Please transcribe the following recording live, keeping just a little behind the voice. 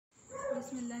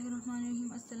Bismillahirrahmanirrahim.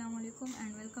 Assalamu alaikum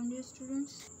and welcome, dear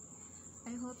students.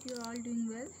 I hope you are all doing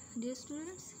well. Dear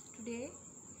students, today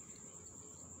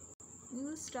we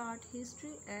will start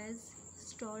history as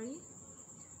story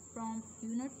from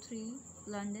Unit 3,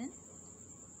 London,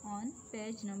 on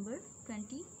page number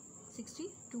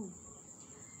 2062.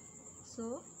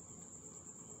 So,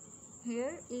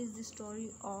 here is the story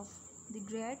of the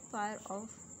Great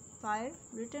Fire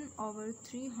written over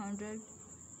 300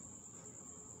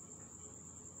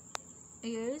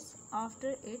 years after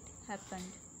it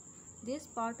happened. This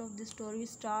part of the story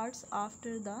starts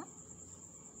after the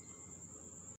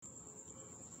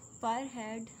fire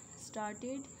had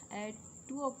started at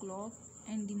 2 o'clock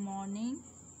in the morning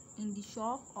in the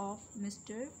shop of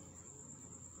Mr.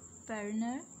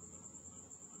 Farriner's,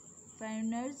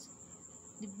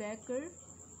 the baker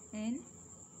in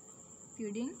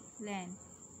Pudding Lane.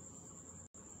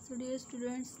 So, dear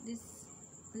students, this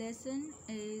lesson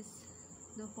is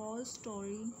the whole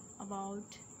story about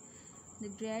the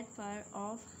Great Fire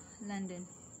of London.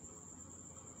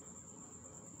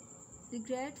 The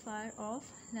Great Fire of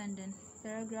London.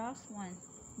 Paragraph 1.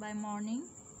 By morning,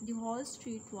 the whole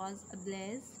street was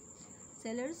ablaze.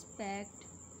 Cellars packed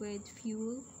with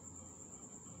fuel,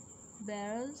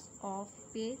 barrels of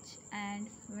pitch, and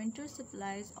winter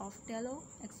supplies of tallow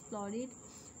exploded,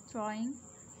 throwing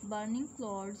burning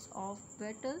clouds of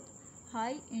metal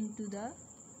high into the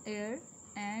air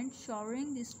and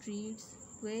showering the streets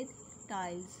with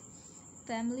tiles.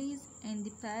 Families in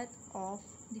the path of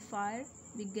the fire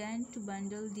began to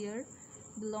bundle their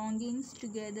belongings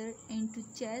together into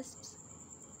chests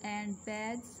and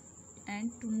bags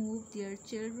and to move their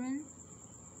children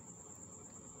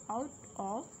out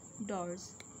of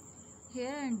doors.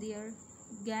 Here and there,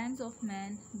 gangs of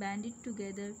men banded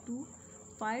together to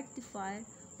fight the fire,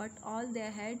 but all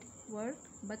they had were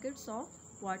buckets of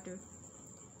water.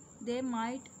 They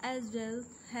might as well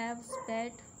have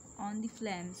spat on the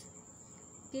flames.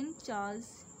 King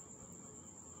Charles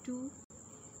II,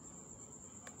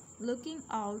 looking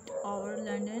out over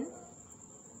London,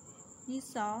 he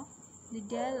saw the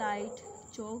daylight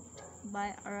choked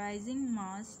by a rising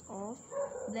mass of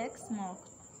black smoke.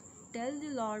 Tell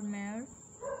the Lord Mayor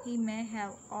he may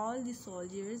have all the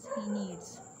soldiers he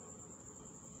needs.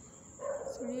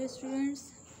 So, dear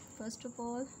students, first of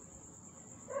all,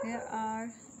 here are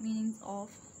meanings of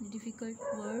the difficult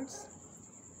words.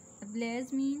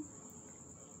 Ablaze mean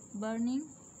burning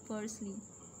firstly.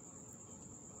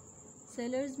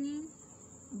 Cellars mean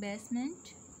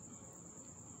basement.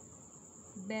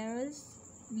 Barrels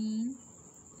mean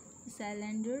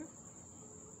cylinder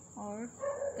or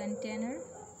container,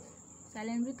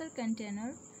 cylindrical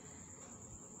container.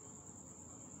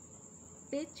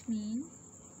 Pitch mean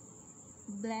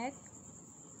black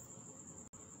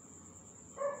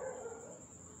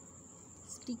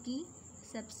sticky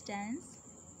substance.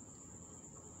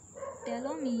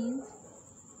 Tallow means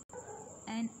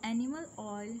an animal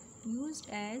oil used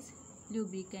as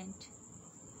lubricant.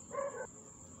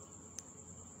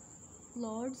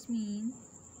 Clods mean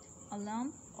a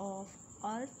lump of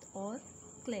earth or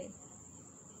clay.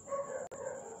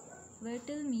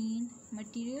 Wattle mean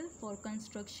material for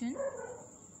construction.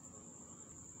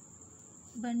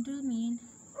 Bundle mean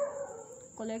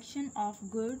collection of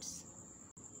goods.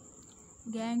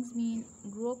 Gangs mean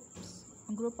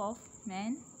group of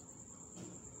men.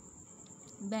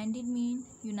 Banded mean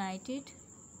united.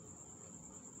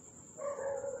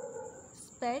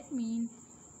 Spat mean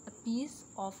a piece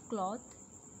of cloth.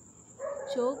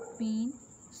 Choke mean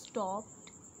stopped.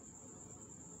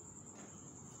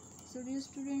 So, dear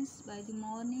students, by the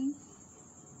morning,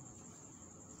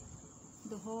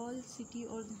 the whole city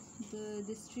or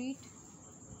the street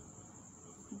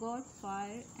got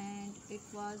fire and it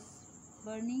was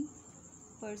burning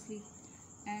firstly,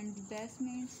 and the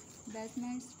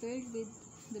basements filled with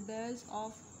the barrels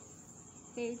of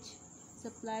pitch,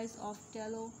 supplies of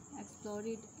tallow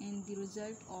exploded in the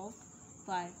result of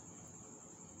fire,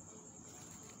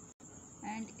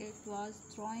 and it was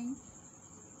throwing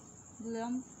the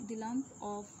lump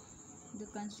of the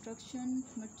construction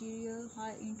material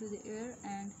high into the air,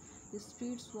 and the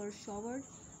streets were showered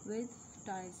with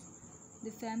tiles.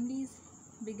 The families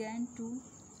began to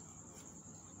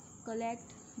collect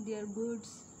their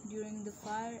goods during the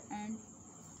fire, and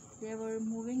they were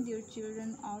moving their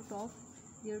children out of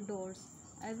their doors.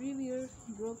 Everywhere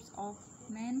groups of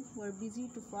men were busy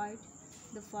to fight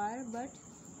the fire, but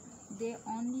they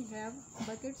only have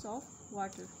buckets of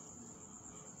water,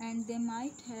 and they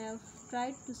might have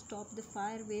tried to stop the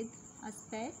fire with a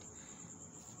spat.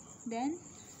 Then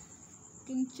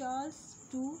King Charles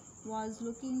II was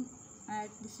looking at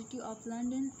the city of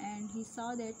London, and he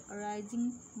saw that a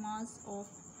rising mass of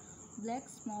black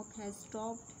smoke had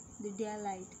stopped the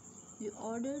daylight. He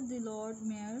ordered the Lord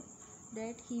Mayor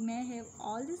that he may have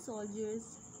all the soldiers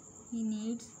he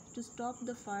needs to stop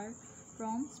the fire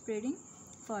from spreading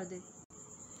further.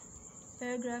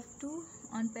 Paragraph 2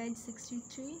 on page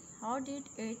 63. How did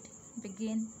it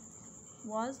begin?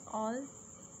 Was all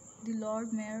the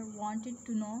Lord Mayor wanted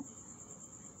to know.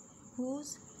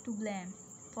 Who's to blame?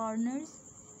 Foreigners?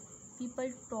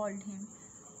 People told him.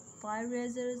 Fire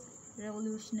raisers,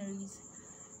 revolutionaries.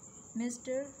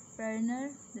 Mr. Ferner,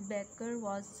 the baker,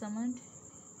 was summoned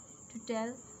to tell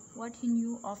what he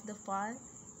knew of the fire.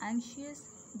 Anxious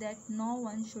that no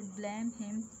one should blame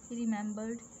him, he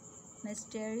remembered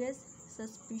mysterious,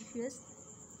 suspicious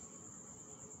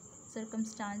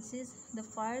circumstances, the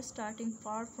fire starting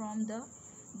far from the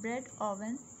bread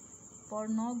oven for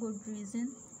no good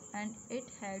reason, and it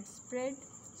had spread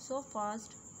so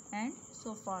fast and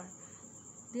so far.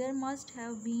 There must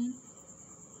have been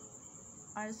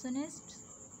arsonists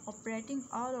operating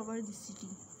all over the city.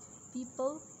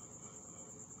 People,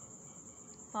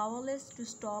 powerless to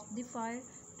stop the fire,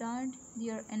 turned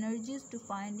their energies to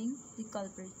finding the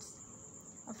culprits.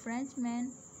 A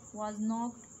Frenchman was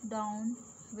knocked down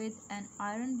with an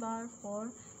iron bar for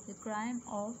the crime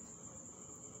of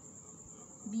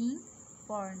being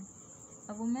foreign.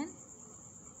 A woman,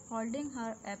 holding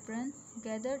her apron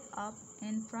gathered up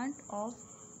in front of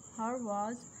her,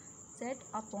 was set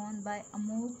upon by a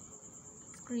mob,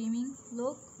 screaming,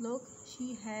 "Look, look,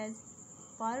 she has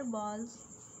fireballs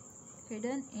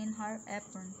hidden in her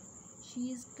apron.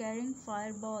 She is carrying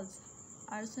fireballs."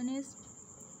 Arsonist,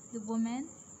 the woman,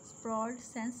 sprawled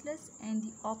senseless in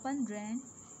the open drain,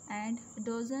 and a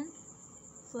dozen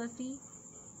fluffy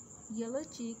yellow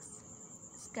cheeks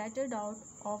scattered out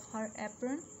of her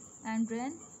apron and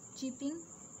ran chipping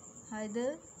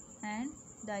hither and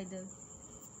thither.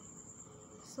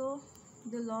 So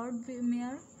the Lord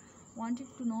Mayor wanted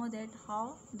to know that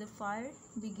how the fire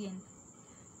began.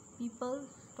 People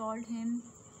told him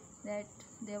that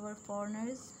they were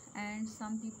foreigners, and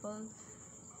some people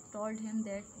told him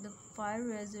that the fire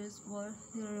raisers were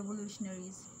the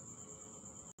revolutionaries.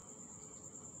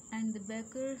 And the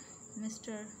baker,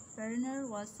 Mr. Ferner,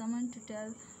 was summoned to tell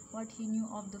what he knew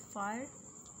of the fire,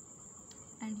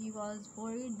 and he was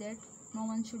worried that no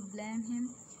one should blame him.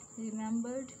 He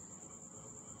remembered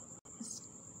a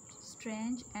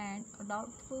strange and a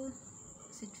doubtful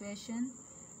situation,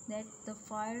 that the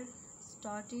fire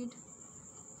started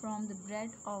from the bread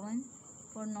oven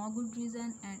for no good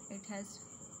reason, and it has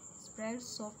spread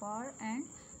so far and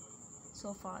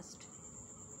so fast,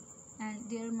 and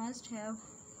there must have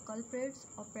culprits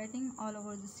operating all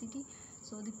over the city.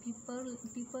 So the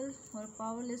people were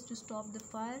powerless to stop the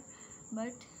fire,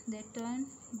 but they turned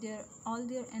all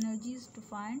their energies to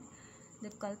find the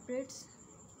culprits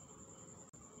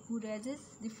who raises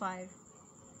the fire.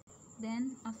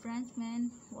 Then a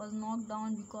Frenchman was knocked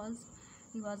down because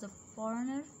he was a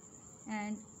foreigner,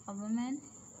 and a woman,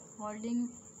 holding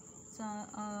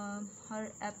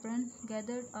her apron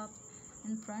gathered up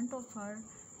in front of her,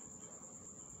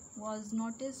 was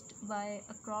noticed by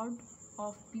a crowd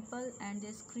of people, and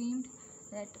they screamed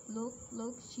that, "Look,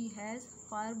 look, she has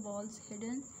fireballs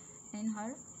hidden in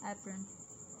her apron.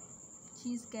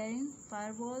 She is carrying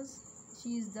fireballs.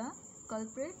 She is the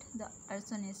culprit, the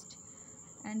arsonist."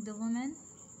 And the woman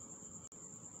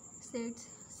sat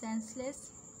senseless,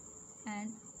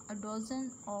 and a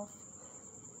dozen of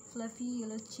fluffy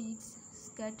yellow cheeks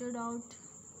scattered out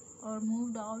or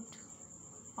moved out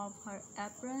of her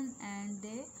apron, and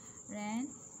they ran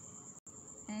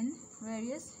in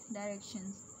various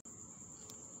directions.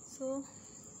 So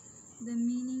the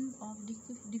meaning of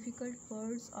difficult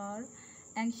words are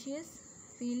anxious,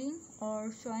 feeling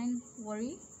or showing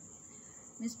worry;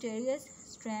 mysterious,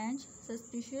 strange,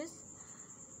 suspicious,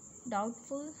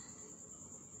 doubtful;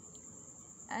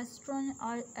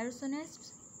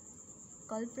 arsonists,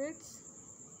 culprits;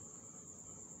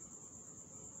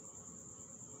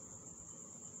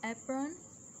 apron,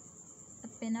 a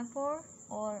pinafore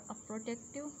or a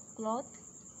protective cloth;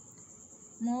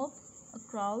 mob, a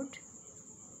crowd;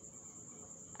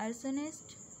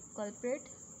 arsonist, culprit;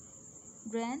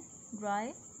 drain,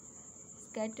 dry;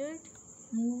 scattered,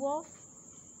 move off;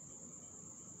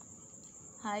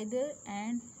 hither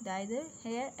and thither,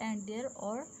 here and there,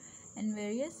 or in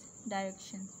various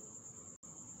directions.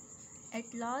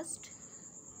 At last,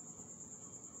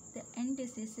 the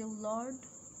indecisive Lord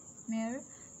Mayor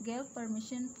gave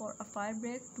permission for a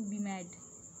firebreak to be made.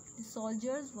 The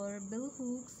soldiers with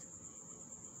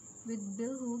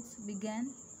billhooks began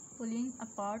pulling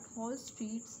apart whole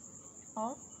streets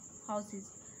of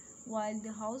houses, while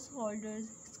the householders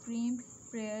screamed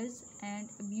prayers and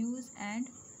abused and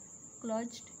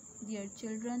clutched their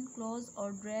children close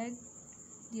or dragged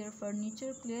their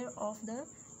furniture clear of the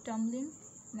tumbling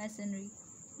masonry.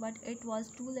 But it was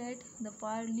too late. The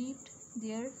fire leaped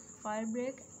their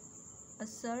firebreak, a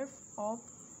surf of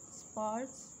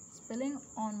sparks spilling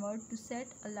onward to set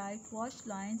alight wash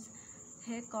lines,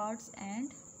 hay carts, and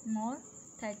more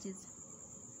thatches.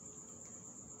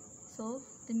 So,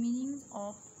 the meanings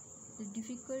of the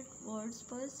difficult words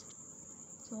first.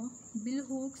 So,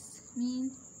 billhooks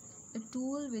mean a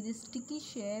tool with a sticky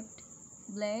shaped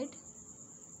blade.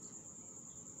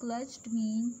 Clutched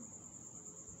mean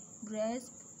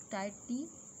grasp tightly.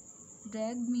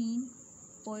 Dragged mean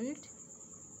pulled.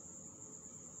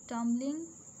 Tumbling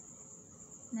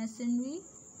masonry,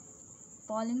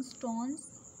 falling stones.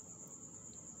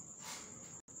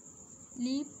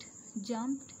 Leaped,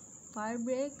 jumped,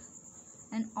 firebreak,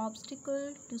 an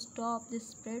obstacle to stop the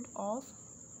spread of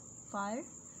fire.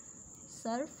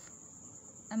 Surf,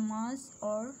 a mass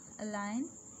or a line.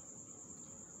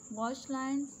 Wash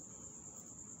lines,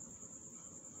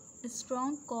 a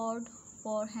strong cord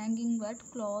for hanging wet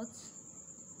clothes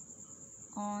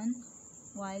on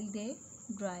while they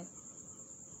dry.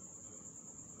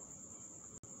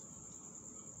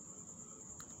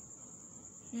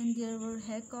 Then there were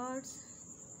hay carts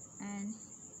and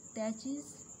thatches.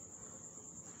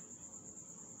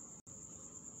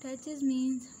 Thatches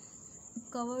means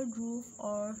covered roof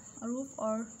or a roof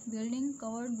or building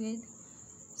covered with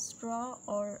straw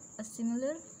or a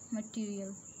similar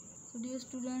material. So dear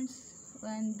students,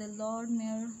 when the Lord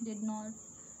Mayor did not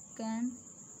come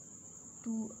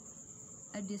to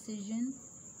a decision,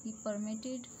 he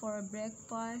permitted for a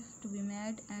backfire to be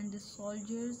made, and the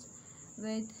soldiers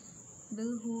with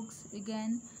billhooks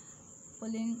began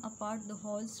pulling apart the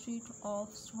whole streets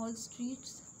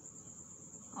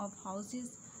of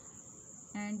houses,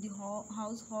 and the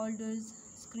householders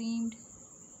screamed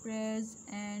prayers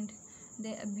and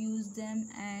they abused them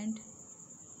and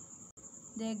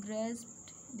they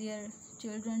grasped their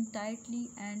children tightly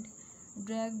and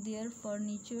dragged their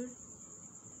furniture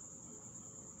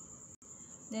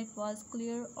that was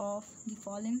clear of the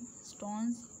falling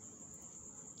stones.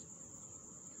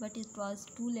 But it was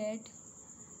too late.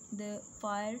 The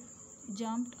fire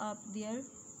jumped up their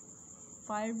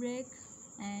firebreak,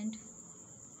 and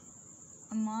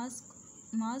a mass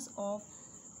of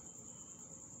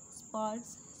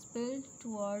sparks spilled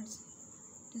towards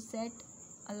to set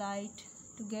alight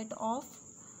to get off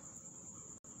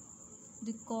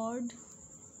the cord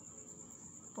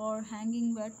for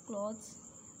hanging wet clothes,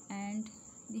 and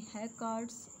the hay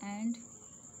carts and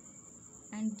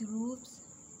the roofs,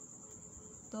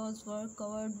 those were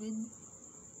covered with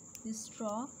the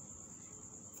straw.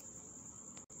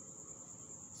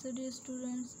 So dear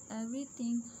students,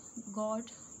 everything got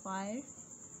fire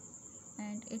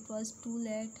and it was too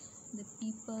late. The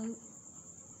people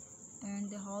and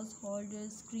the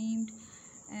householders screamed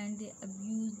and they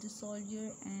abused the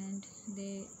soldier and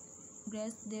they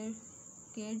grasped their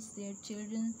kids, their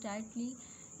children tightly,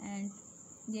 and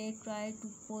they tried to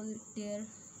pull their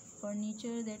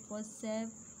furniture that was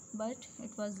saved, but it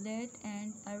was late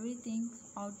and everything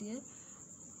out there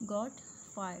got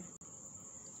fire.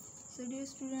 So dear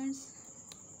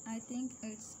students, I think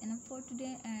it's enough for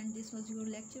today, and this was your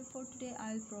lecture for today.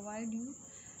 I'll provide you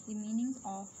the meanings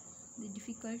of the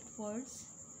difficult words,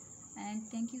 and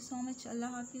thank you so much.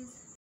 Allah Hafiz.